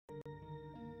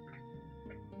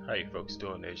How you folks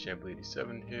doing?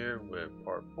 Shampoo87 here with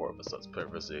part 4 of Let's Play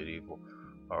Resident Evil.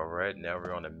 Alright, now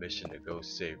we're on a mission to go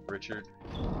save Richard,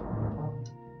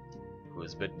 who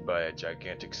was bitten by a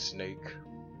gigantic snake.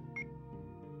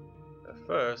 But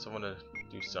first, I want to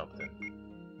do something.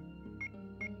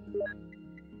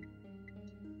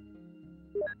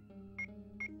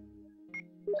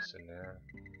 This in there.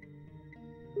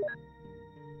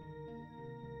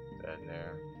 That in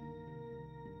there.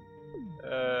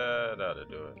 That ought to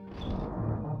do it.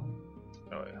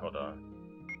 Oh wait, hold on.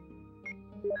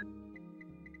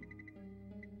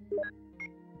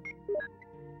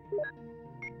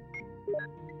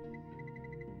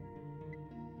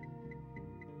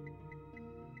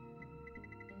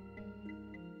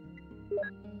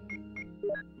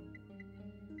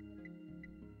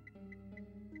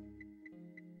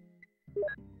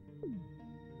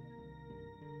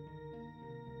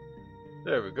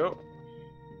 There we go.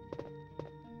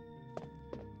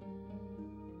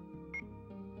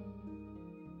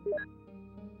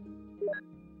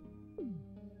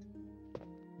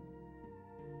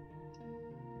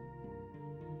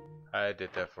 I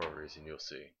did that for a reason, you'll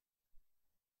see.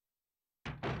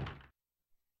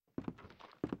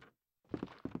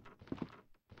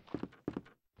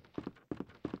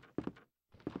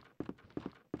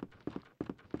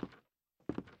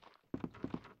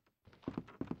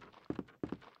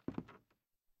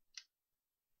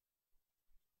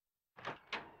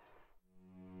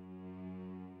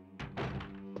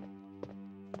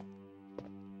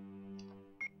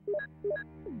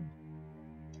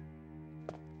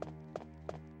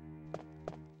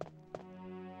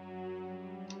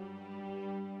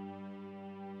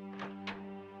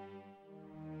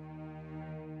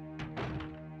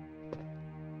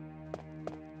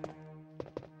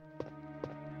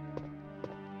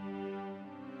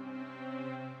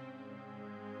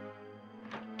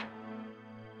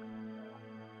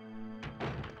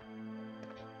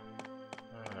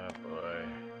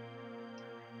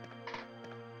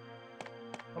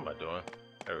 What am I doing?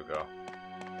 There we go.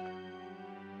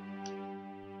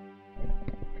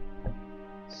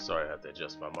 Sorry, I have to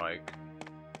adjust my mic.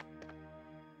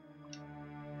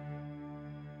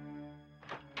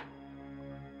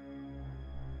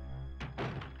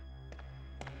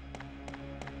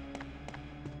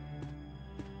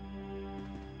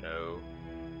 No.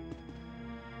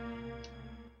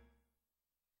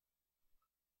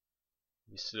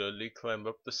 You slowly climb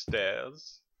up the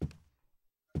stairs.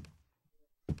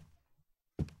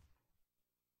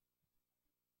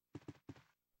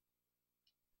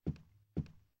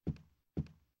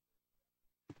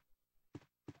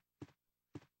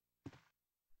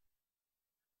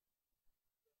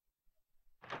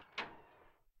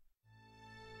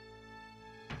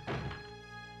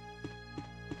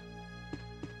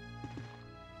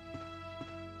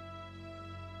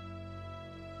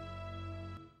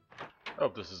 I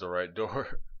hope this is the right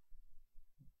door.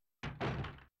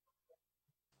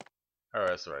 Alright,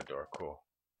 that's the right door. Cool.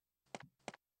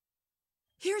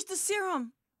 Here's the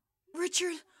serum.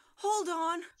 Richard, hold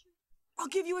on. I'll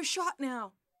give you a shot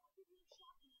now.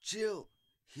 Jill,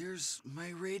 here's my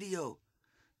radio.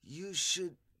 You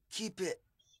should keep it.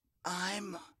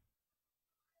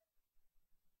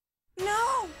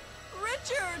 No!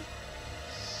 Richard!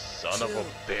 Son Jill, of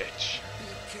a bitch.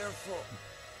 Be careful.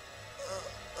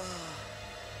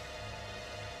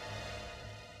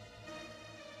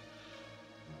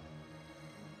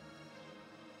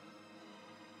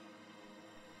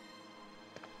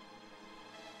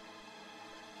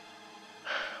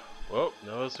 Well,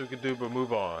 nothing else we can do but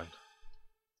move on.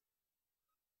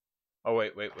 Oh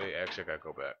wait. Actually, I gotta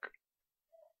go back.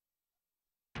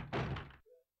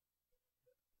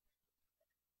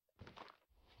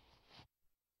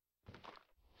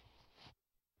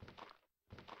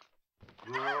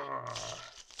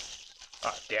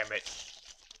 Ah, damn it.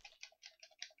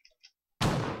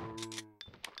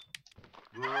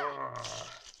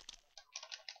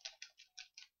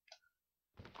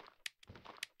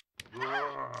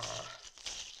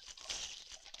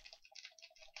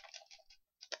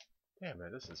 Damn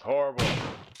it, this is horrible.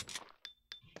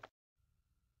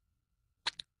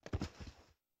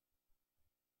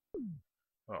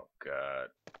 Oh god.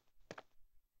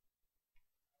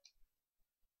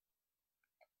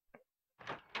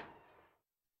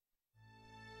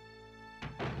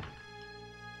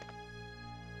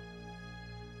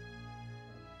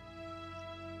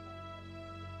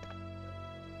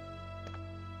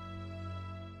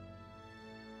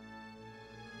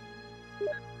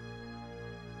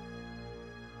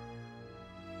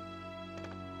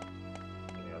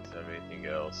 Have anything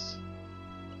else?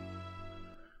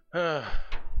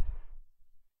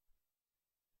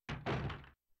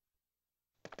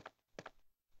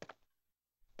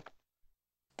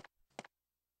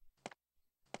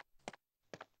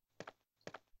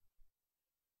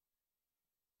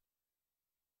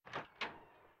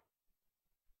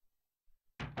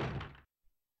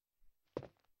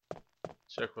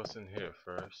 check what's in here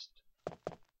first.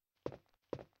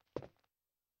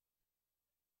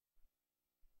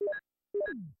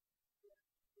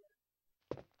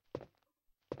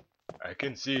 I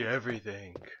can see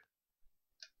everything.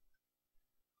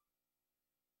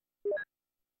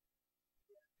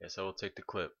 Yes, I will take the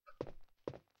clip.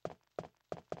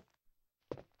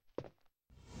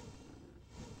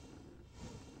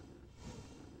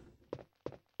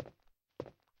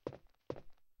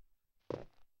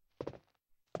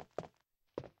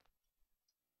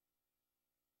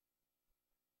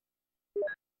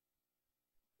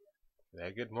 May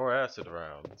I get more acid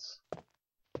rounds?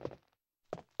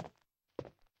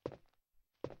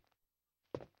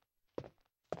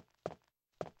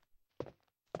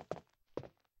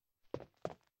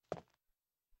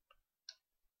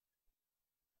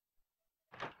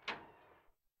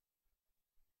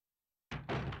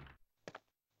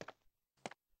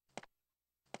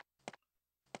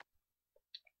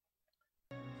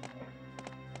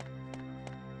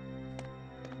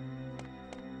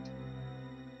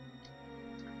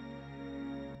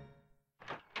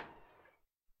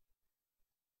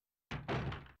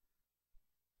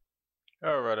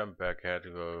 Alright, I'm back. I had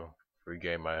to go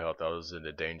regain my health. I was in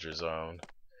the danger zone.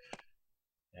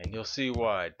 And you'll see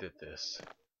why I did this.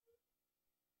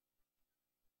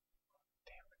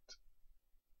 Damn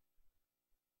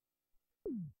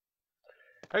it.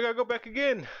 I gotta go back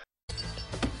again!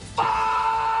 Fuck!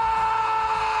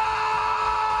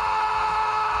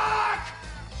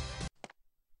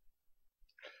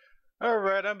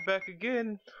 Alright, I'm back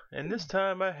again. And this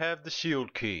time I have the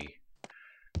shield key.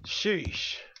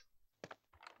 Sheesh.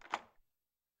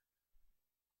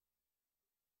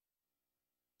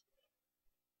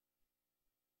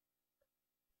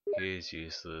 He's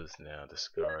useless now.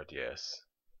 Discard, yes.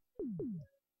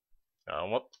 I don't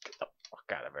want. Get the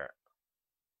fuck out of here.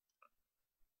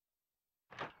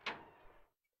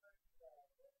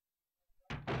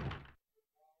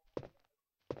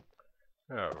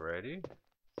 Alrighty.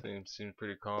 Seems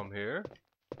pretty calm here.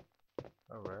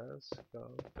 Alright, let's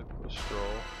go take a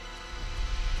stroll.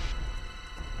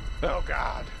 Oh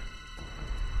god!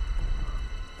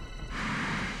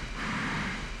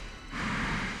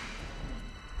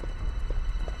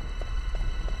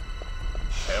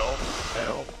 Help!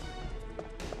 Help!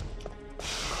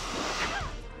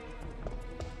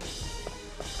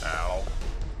 Ow.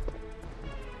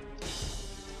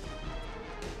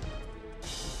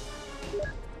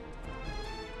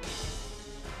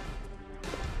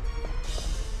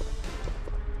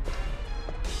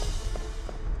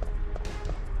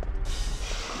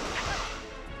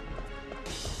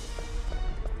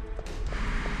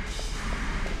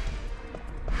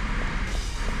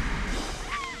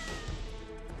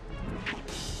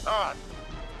 Ah!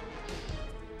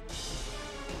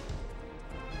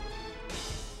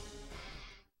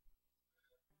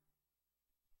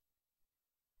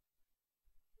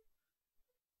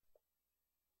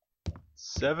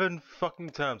 Seven fucking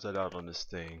times I died on this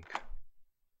thing.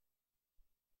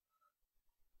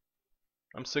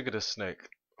 I'm sick of this snake.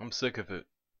 I'm sick of it.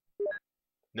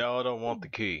 No, I don't want the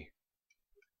key.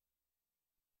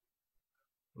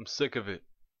 I'm sick of it.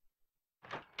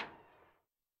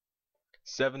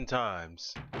 7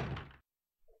 times.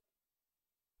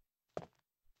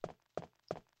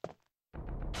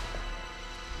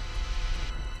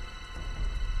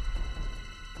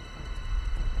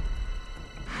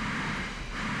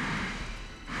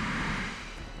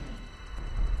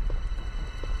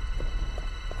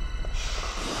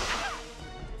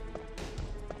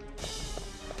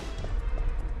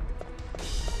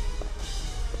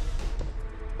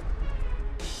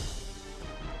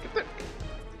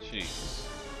 Jeez.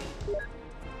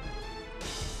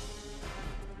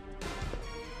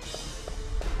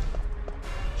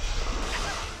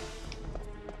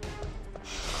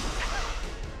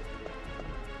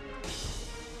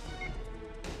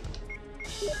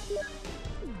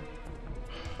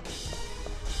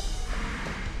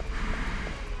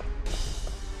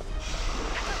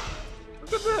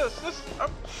 Look at this!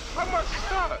 How much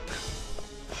stuck?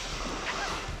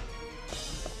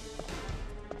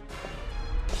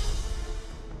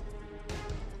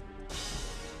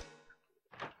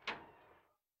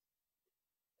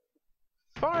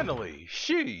 Finally!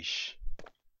 Sheesh!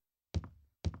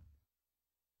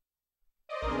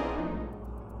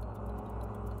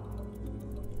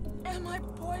 Am I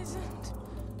poisoned?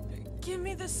 Give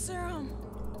me the serum.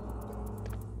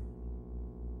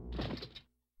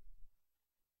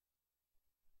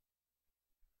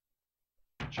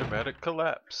 Dramatic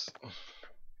collapse.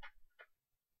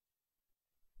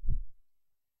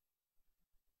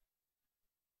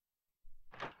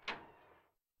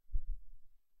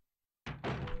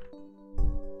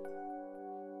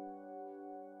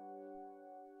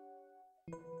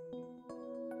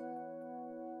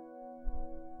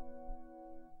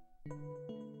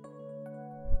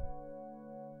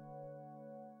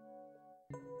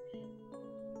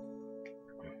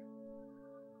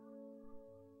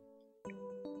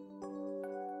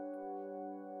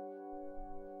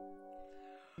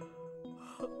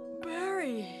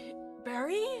 sorry,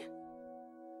 Barry?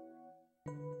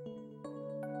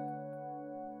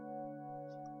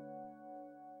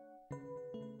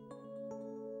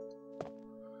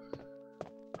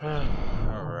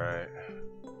 Alright.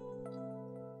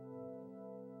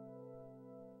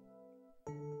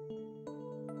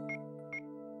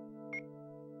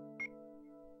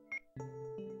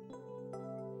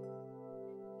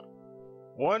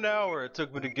 One hour it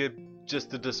took me to get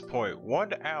just to this point.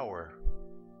 1 hour.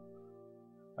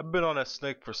 I've been on that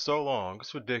snake for so long.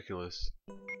 It's ridiculous.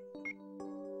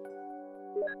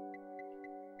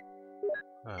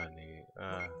 I need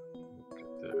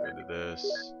get rid of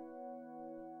this.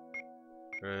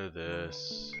 Rid of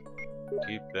this.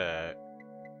 Keep that.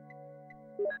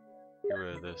 Get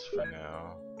rid of this for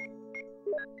now.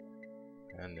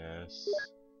 And this.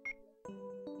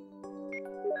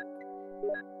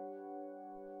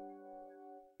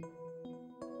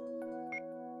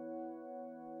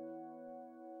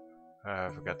 I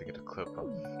forgot to get a clip of.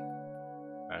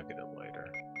 I'll get it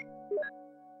later.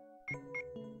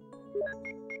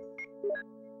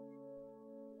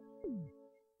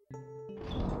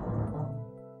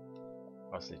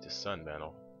 I also need the sun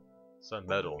metal. Sun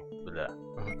metal. Blah.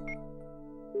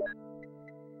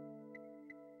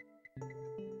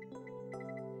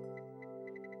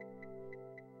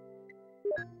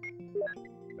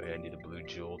 Oh, yeah, I need a blue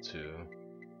jewel too.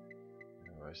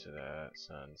 Where's it at?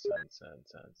 Sun.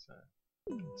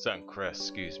 Sun crest,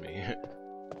 excuse me.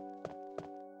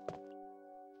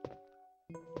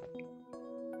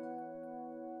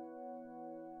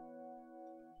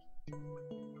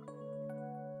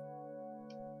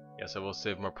 Yes, I will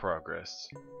save my progress.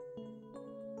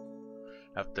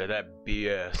 After that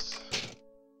BS.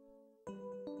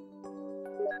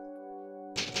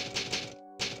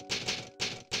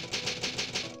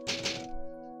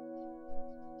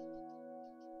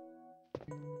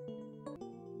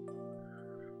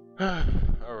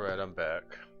 Alright, I'm back.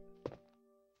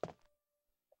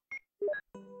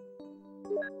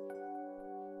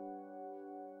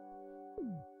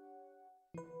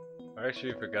 I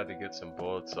actually forgot to get some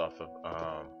bullets off of,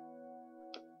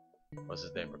 what's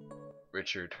his name?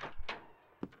 Richard.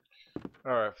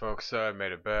 Alright folks, I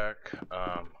made it back.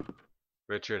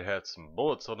 Richard had some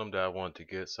bullets on him that I wanted to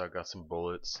get, so I got some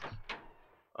bullets.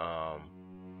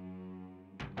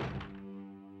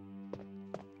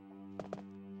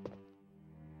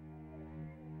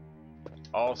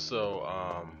 Also,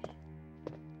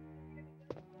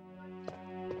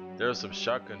 there were some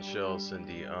shotgun shells in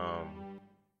the,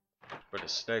 where the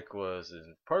snake was,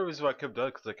 and part of the reason why I kept doing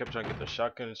it because I kept trying to get the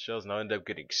shotgun shells and I ended up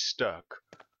getting stuck.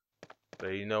 But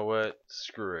you know what?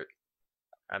 Screw it.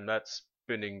 I'm not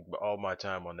spending all my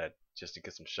time on that just to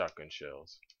get some shotgun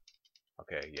shells.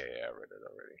 Okay, yeah, I read it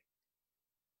already.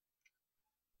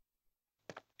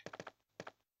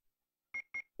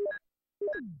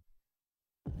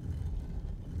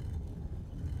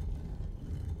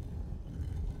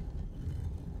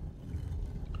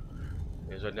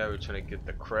 Because right now we're trying to get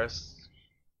the crest.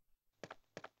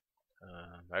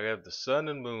 I have the sun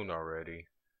and moon already.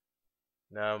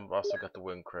 Now I've also got the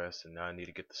wind crest, and now I need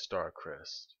to get the star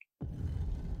crest.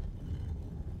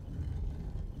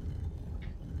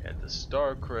 And the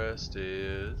star crest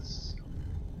is...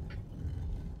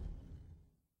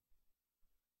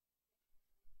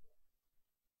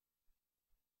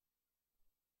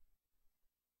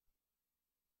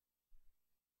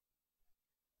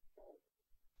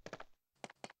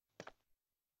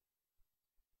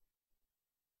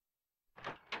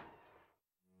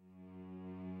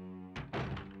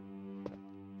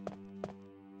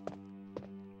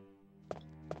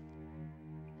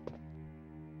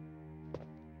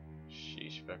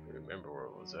 Sheesh, if I can remember where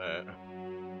it was at.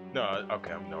 No,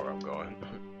 okay, I know where I'm going.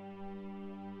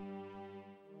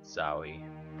 Zowie.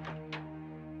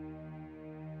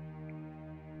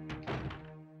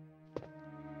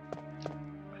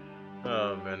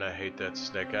 Oh man, I hate that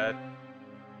snake. I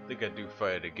think I do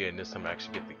fight it again. This time I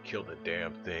actually get to kill the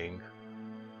damn thing.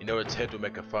 You know, its head will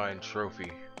make a fine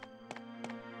trophy.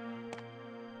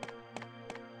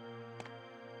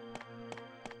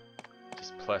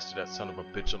 Just plaster that son of a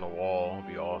bitch on the wall.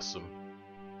 It'll be awesome.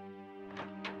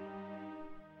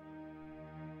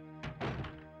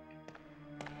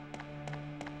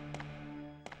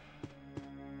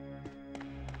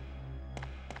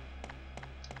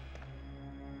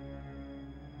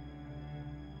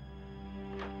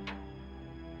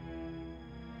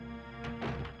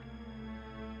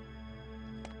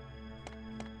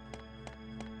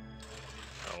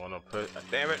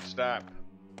 Damn it, stop.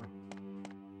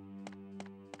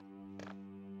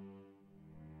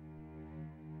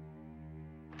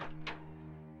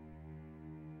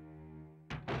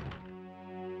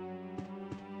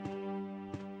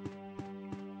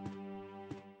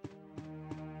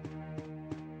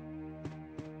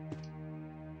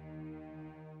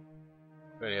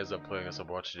 And as I'm playing this, I'm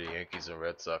watching the Yankees and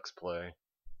Red Sox play.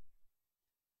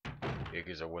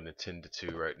 Yankees are winning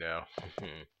 10-2 right now.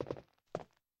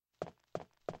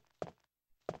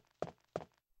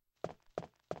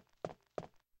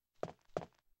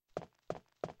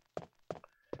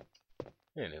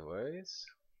 Anyways.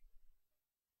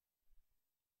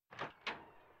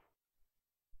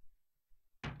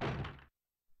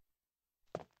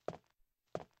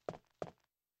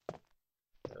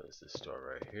 There's this store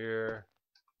right here.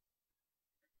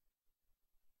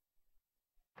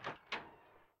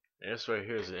 And this right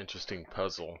here is an interesting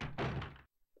puzzle.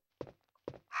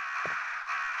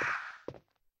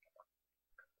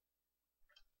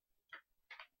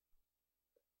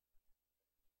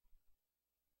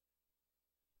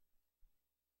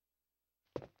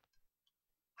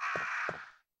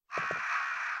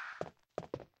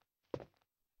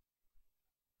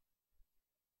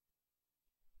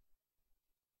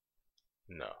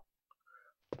 No.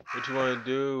 What you want to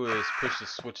do is push the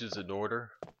switches in order.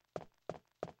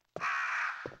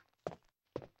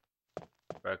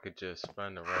 If I could just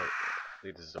find the right, I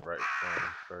think this is the right one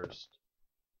first.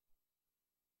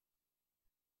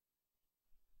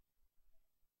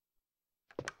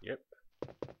 Yep.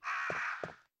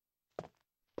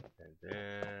 And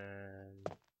then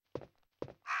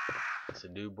it's a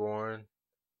newborn.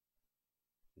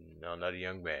 No, not a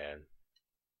young man.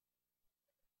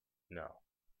 No.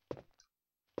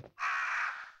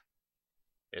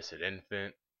 It's an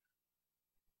infant.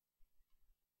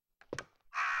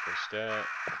 Push that.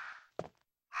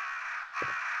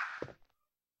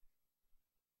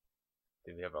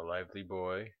 Then we have a lively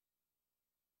boy.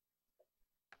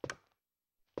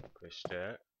 Push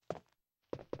that.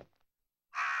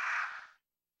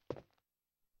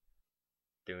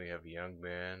 Then we have a young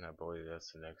man. I believe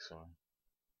that's the next one.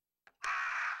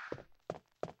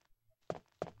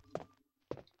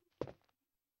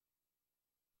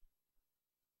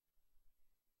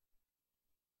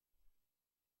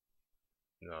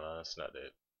 No, that's not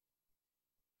it.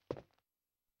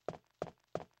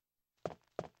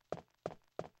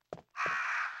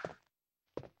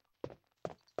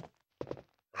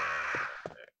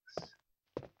 Next.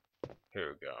 Here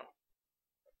we go.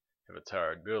 Have a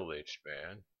tired middle-aged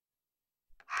man.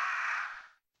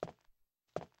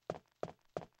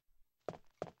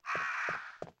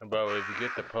 And by the way, if you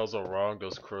get the puzzle wrong,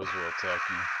 those crows will attack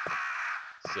you.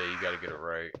 So you gotta get it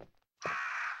right.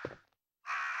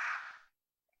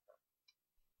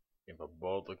 You have a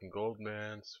bald-looking gold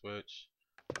man. Switch.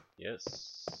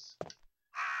 Yes.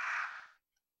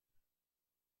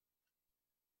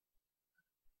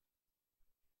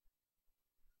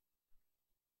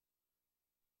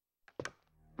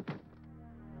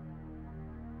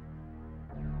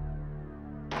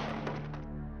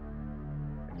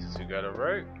 Since we got it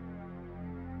right,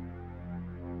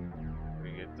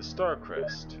 we get the Star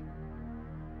Crest.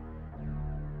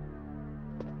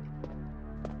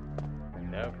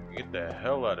 And now we can get the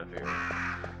hell out of here.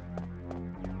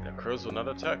 The crows will not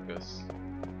attack us.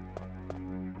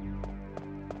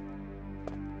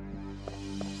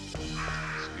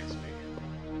 Excuse me.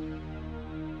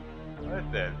 I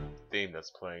like that theme that's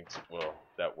playing. Well,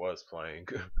 that was playing.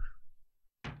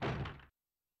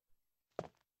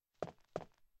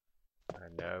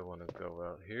 And now I want to go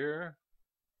out here.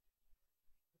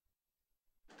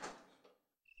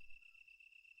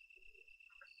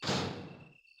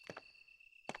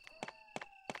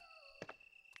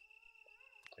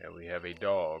 And we have a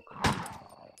dog.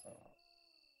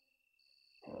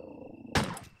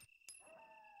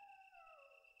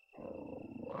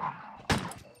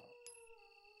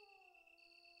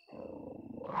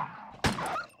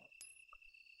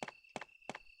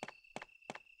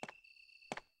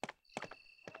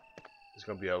 There's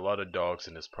gonna be a lot of dogs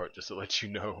in this part, just to let you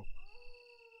know.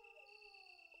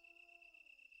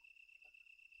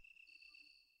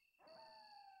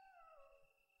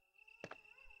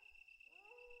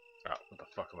 Ah, what the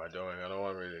fuck am I doing? I don't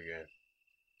want to read it again.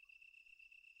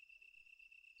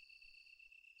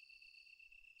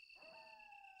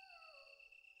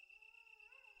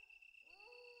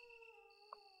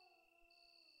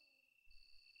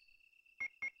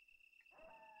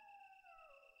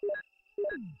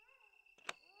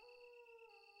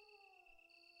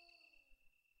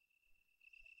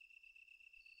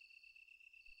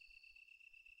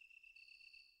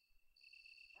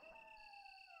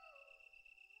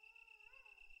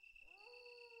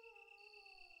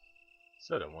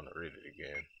 So I don't want to read it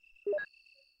again.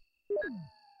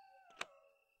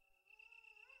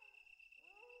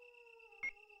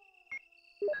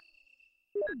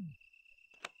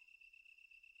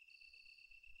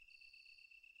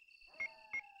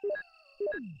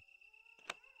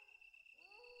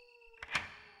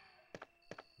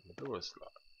 Door is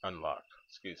unlocked.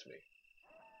 Excuse me.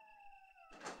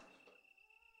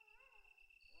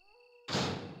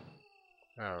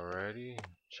 Alrighty,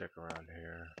 check around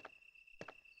here.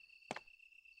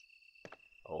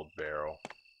 Old barrel.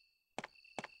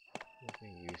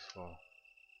 Anything useful?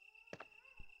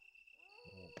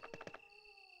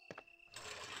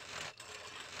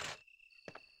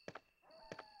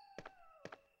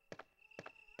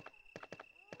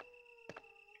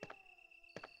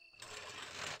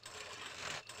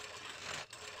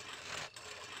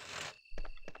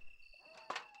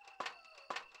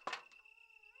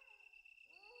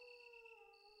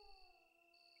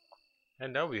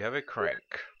 And now we have a crank.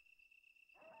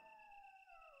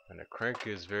 And a crank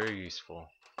is very useful.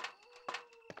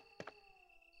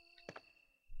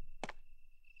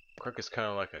 Crank is kind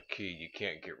of like a key. You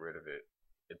can't get rid of it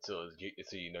until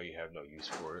you know you have no use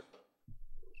for it.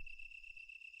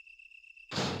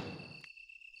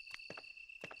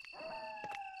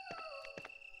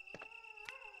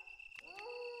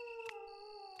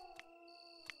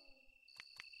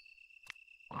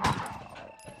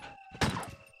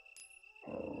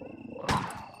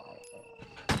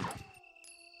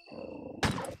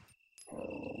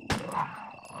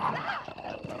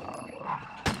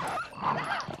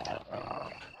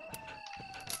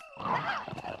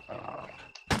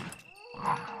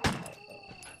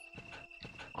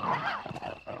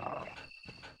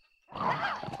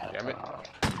 Damn it.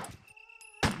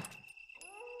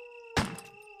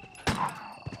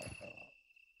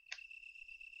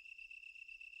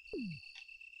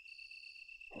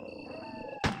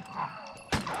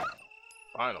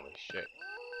 Finally, shit.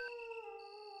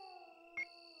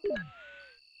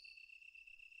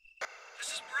 This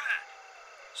is Brad.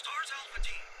 Stars Alpha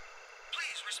Team.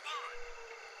 Please respond.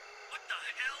 What the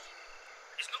hell?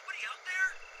 Is nobody out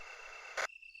there?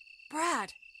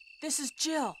 Brad, this is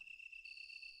Jill.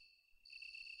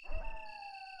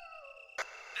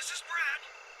 This is Brad.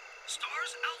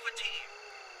 Stars Alpha Team.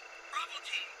 Bravo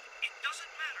Team. It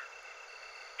doesn't matter.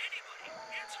 Anybody,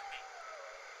 answer me.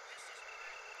 This is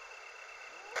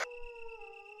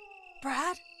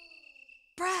Brad?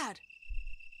 Brad!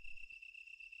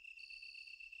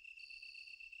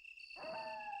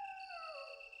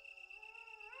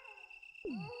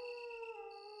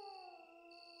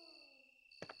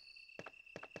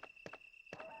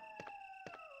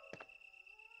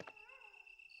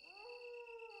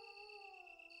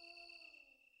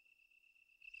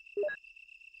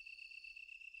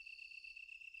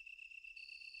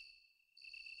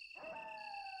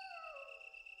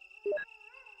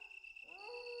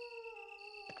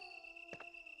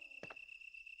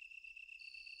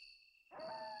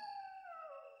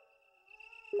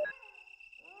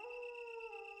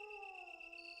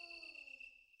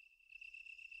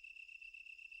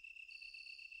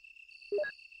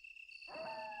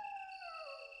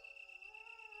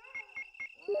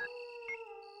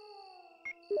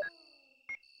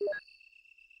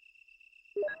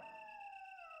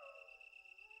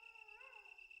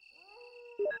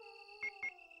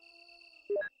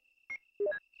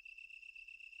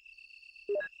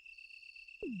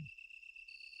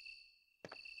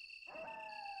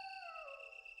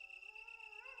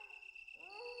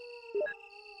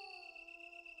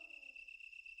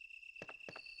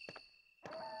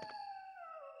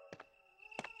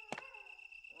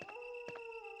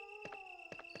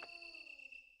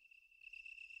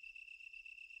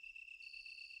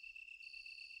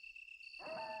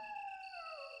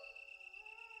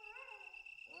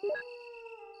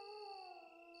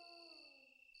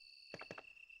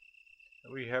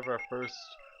 We have our first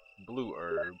blue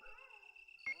herb.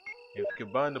 If you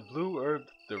combine the blue herb,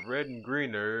 the red and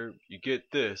green herb, you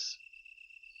get this.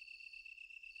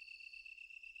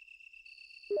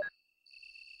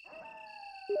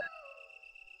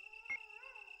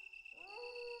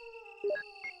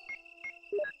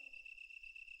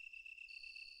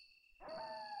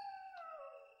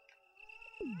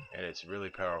 And it's really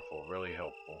powerful, really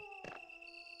helpful.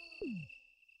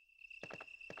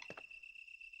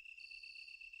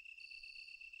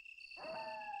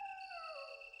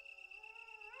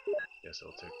 Guess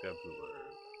I'll take that blue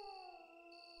herb.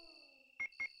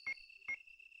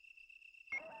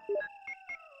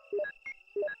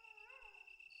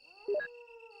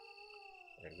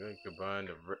 I'm going to combine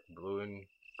the blue and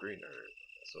green herb.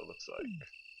 That's what it looks like.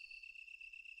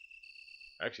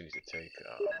 I actually need to take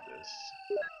this.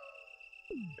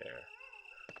 There.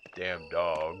 Damn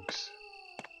dogs.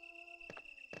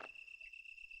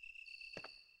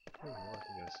 I think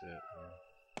that's it. Yeah.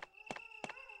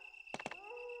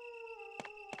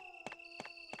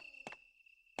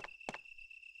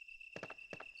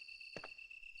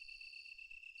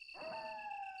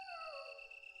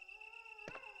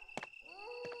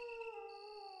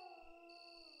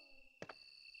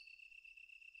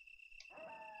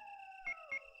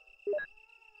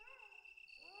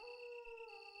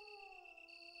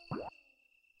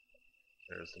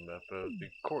 There's the map of the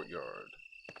courtyard.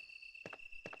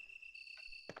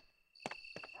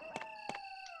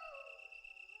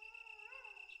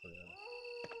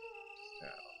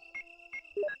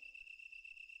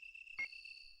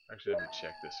 Actually, let me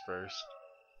check this first.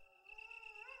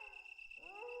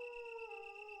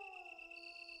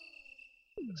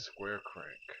 Square crank.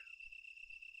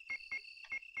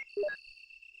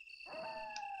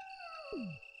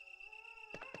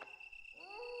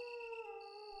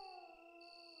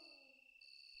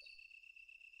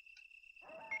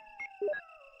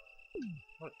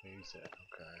 What is that?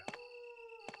 Okay.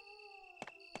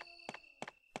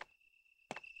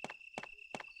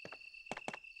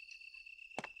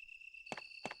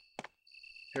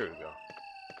 Here we go.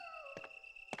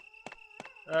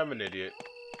 I'm an idiot.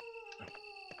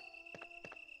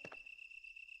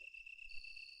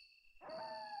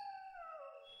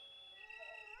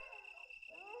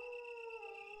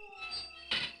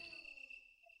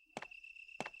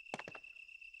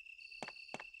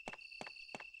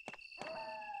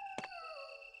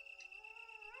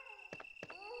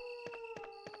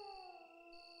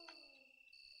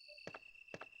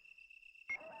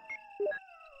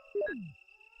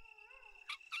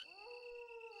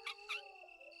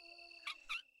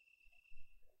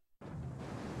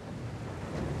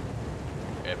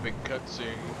 Epic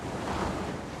cutscene.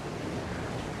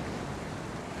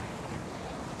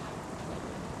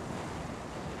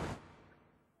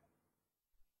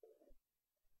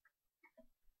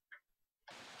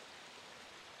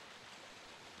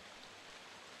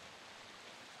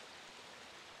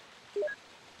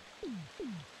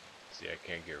 See, I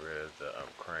can't get rid of the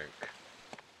crank.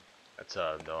 That's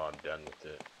how I know I'm done with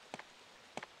it.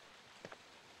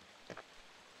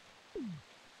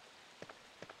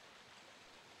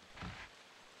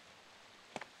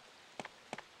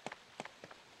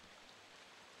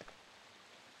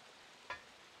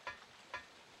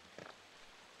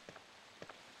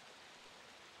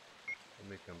 Let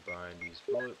me combine these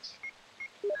bullets.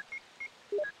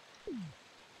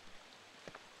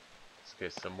 Let's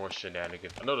get some more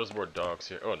shenanigans. I know there's more dogs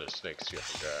here. Oh, there's snakes too, I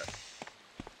forgot.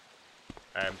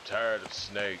 I'm tired of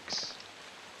snakes.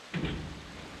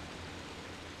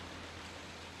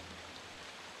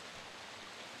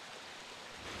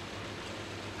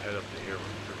 Head up to here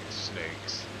with freaking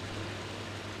snakes.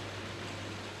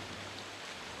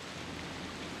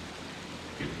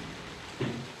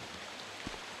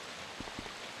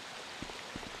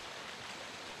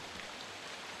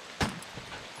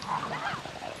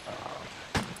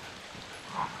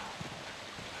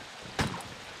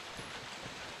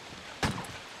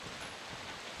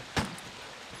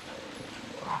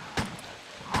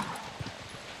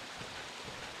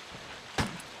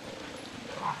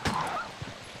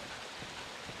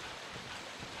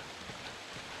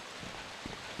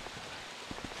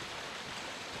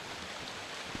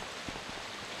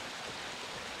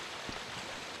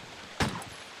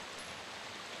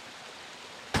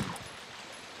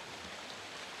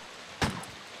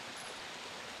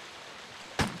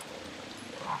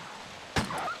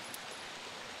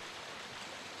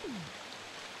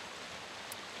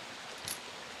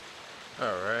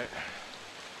 Alright.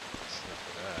 Enough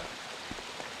of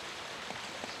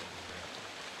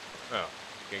that. Oh,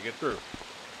 can't get through.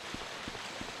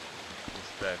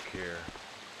 It's back here.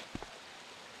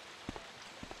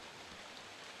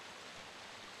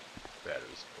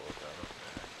 Battery's pulled out,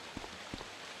 okay.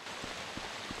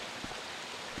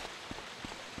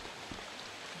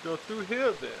 Go through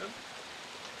here then.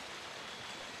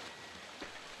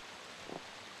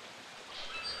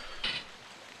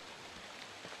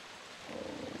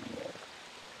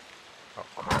 Oh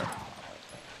crap.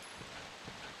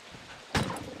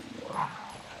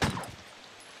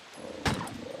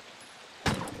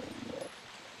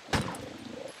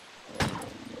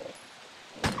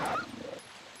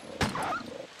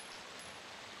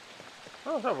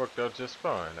 Oh, that worked out just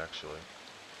fine, actually.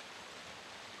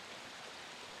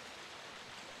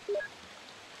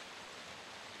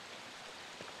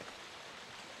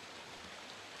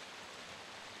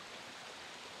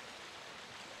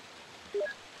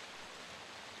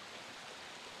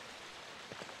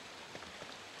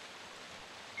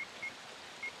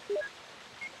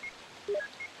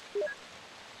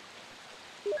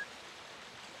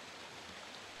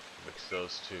 Mix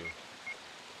those two.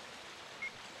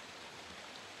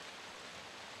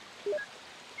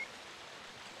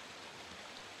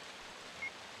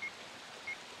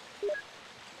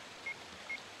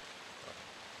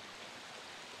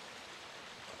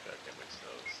 Okay, I can mix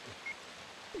those.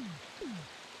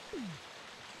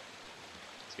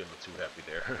 It's getting too happy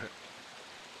there.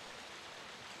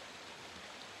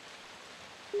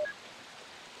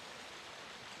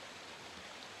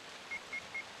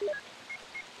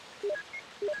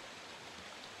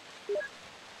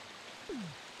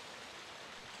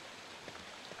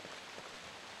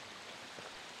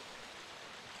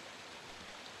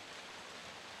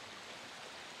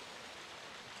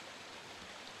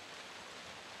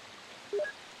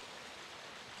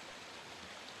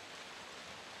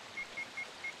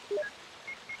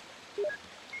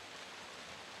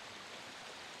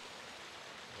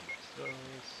 those.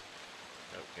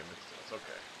 Nope, can't mix those.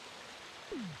 Okay.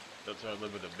 That's our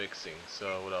limit of mixing.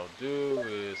 So what I'll do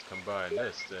is combine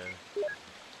this then.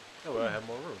 Oh, well, I have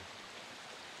more room.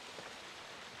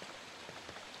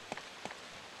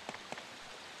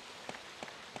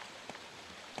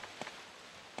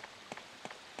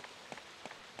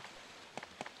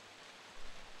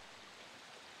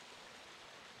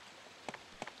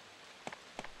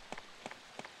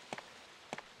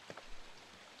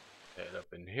 Head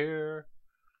up in here.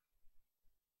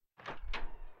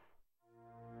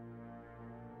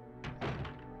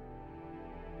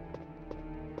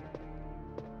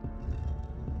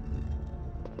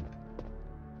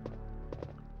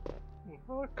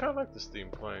 Well, I kind of like this theme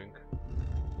playing.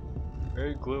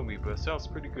 Very gloomy, but it sounds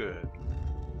pretty good.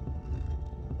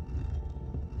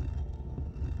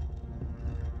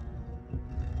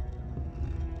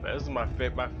 This is my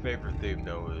favorite theme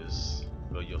though is,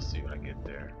 well, you'll see when I get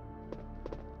there.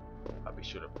 I'll be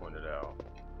sure to point it out.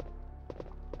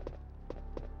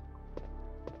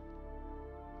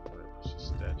 Where push the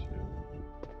statue?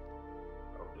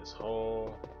 Over this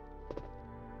hole.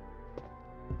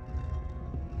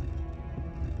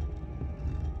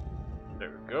 There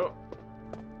we go.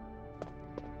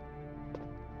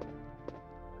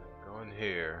 Go in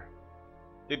here.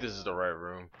 I think this is the right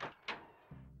room.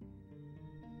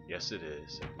 Yes, it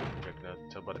is. I can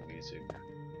tell by the music.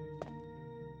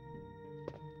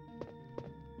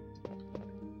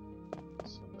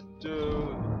 So I'm gonna do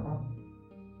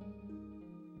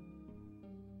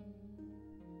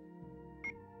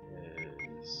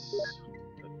is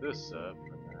put this up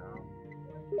for now.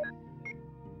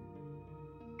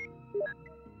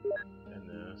 And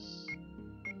this.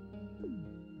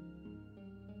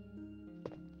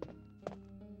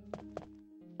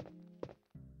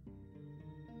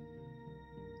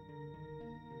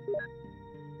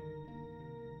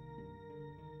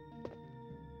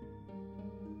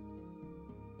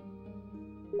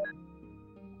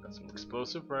 Got some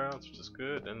explosive rounds, which is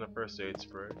good, and the first aid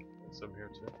spray. And some here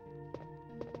too.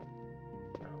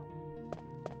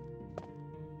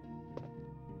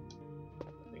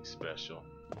 Nothing special.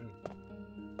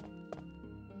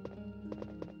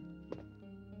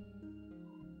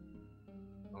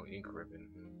 Oh, ink ribbon.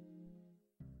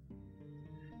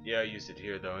 Yeah, I used it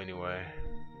here though anyway.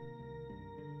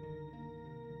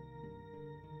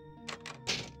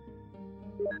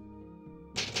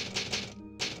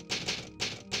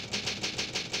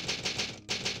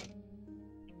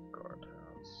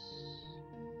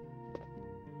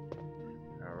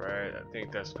 Alright, I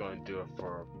think that's going to do it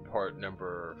for part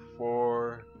number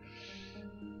 4.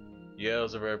 Yeah, it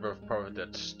was a very rough part with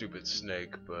that stupid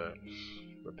snake, but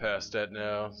we're past that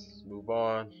now. Let's move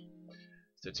on.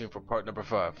 Stay tuned for part number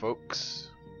 5, folks.